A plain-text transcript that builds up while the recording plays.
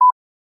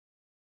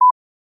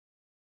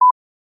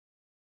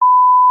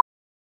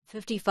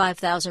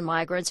55,000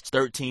 migrants,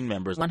 13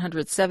 members,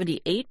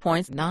 178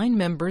 points, 9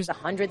 members,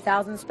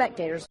 100,000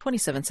 spectators,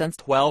 27 cents,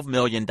 $12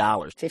 million,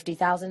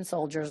 50,000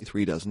 soldiers,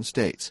 3 dozen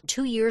states.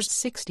 2 years,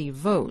 60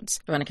 votes.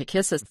 Veronica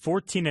Kisses,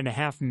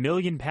 14.5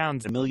 million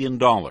pounds, $1 million,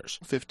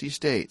 50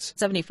 states.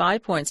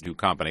 75 points, 2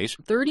 companies,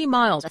 30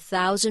 miles,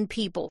 1,000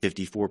 people,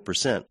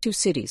 54%. 2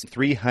 cities,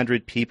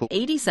 300 people.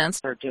 80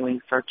 cents, are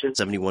doing searches,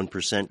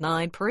 71%.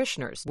 9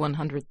 parishioners,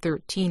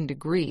 113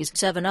 degrees,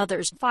 7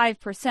 others,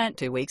 5%.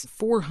 2 weeks,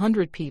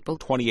 400 people,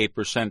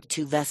 28%,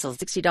 2 vessels,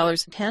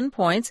 $60, 10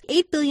 points,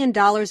 $8 billion,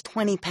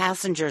 20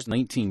 passengers,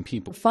 19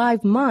 people,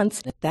 5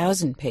 months,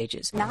 1,000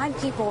 pages, 9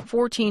 people,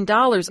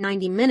 $14,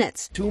 90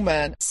 minutes, 2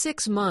 men.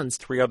 6 months,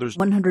 3 others,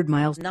 100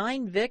 miles,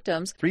 9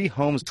 victims, 3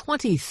 homes.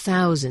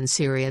 20,000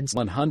 Syrians,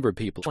 100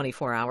 people,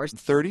 24 hours,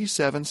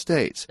 37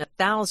 states.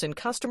 1,000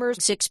 customers,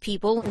 6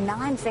 people,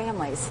 9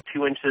 families,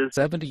 2 inches.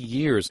 70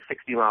 years,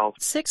 60 miles.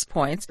 6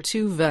 points,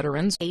 2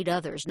 veterans, 8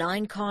 others,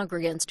 9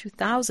 congregants,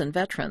 2,000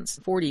 veterans,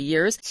 40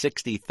 years,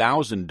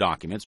 60,000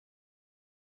 documents,